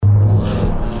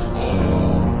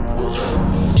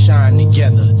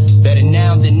together. Better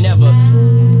now than never.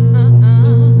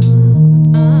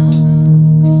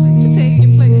 Take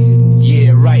your place.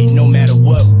 Yeah, right, no matter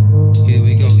what. Here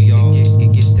we go, y'all.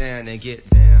 Get down and get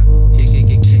down.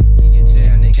 Get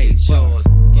down and get yours.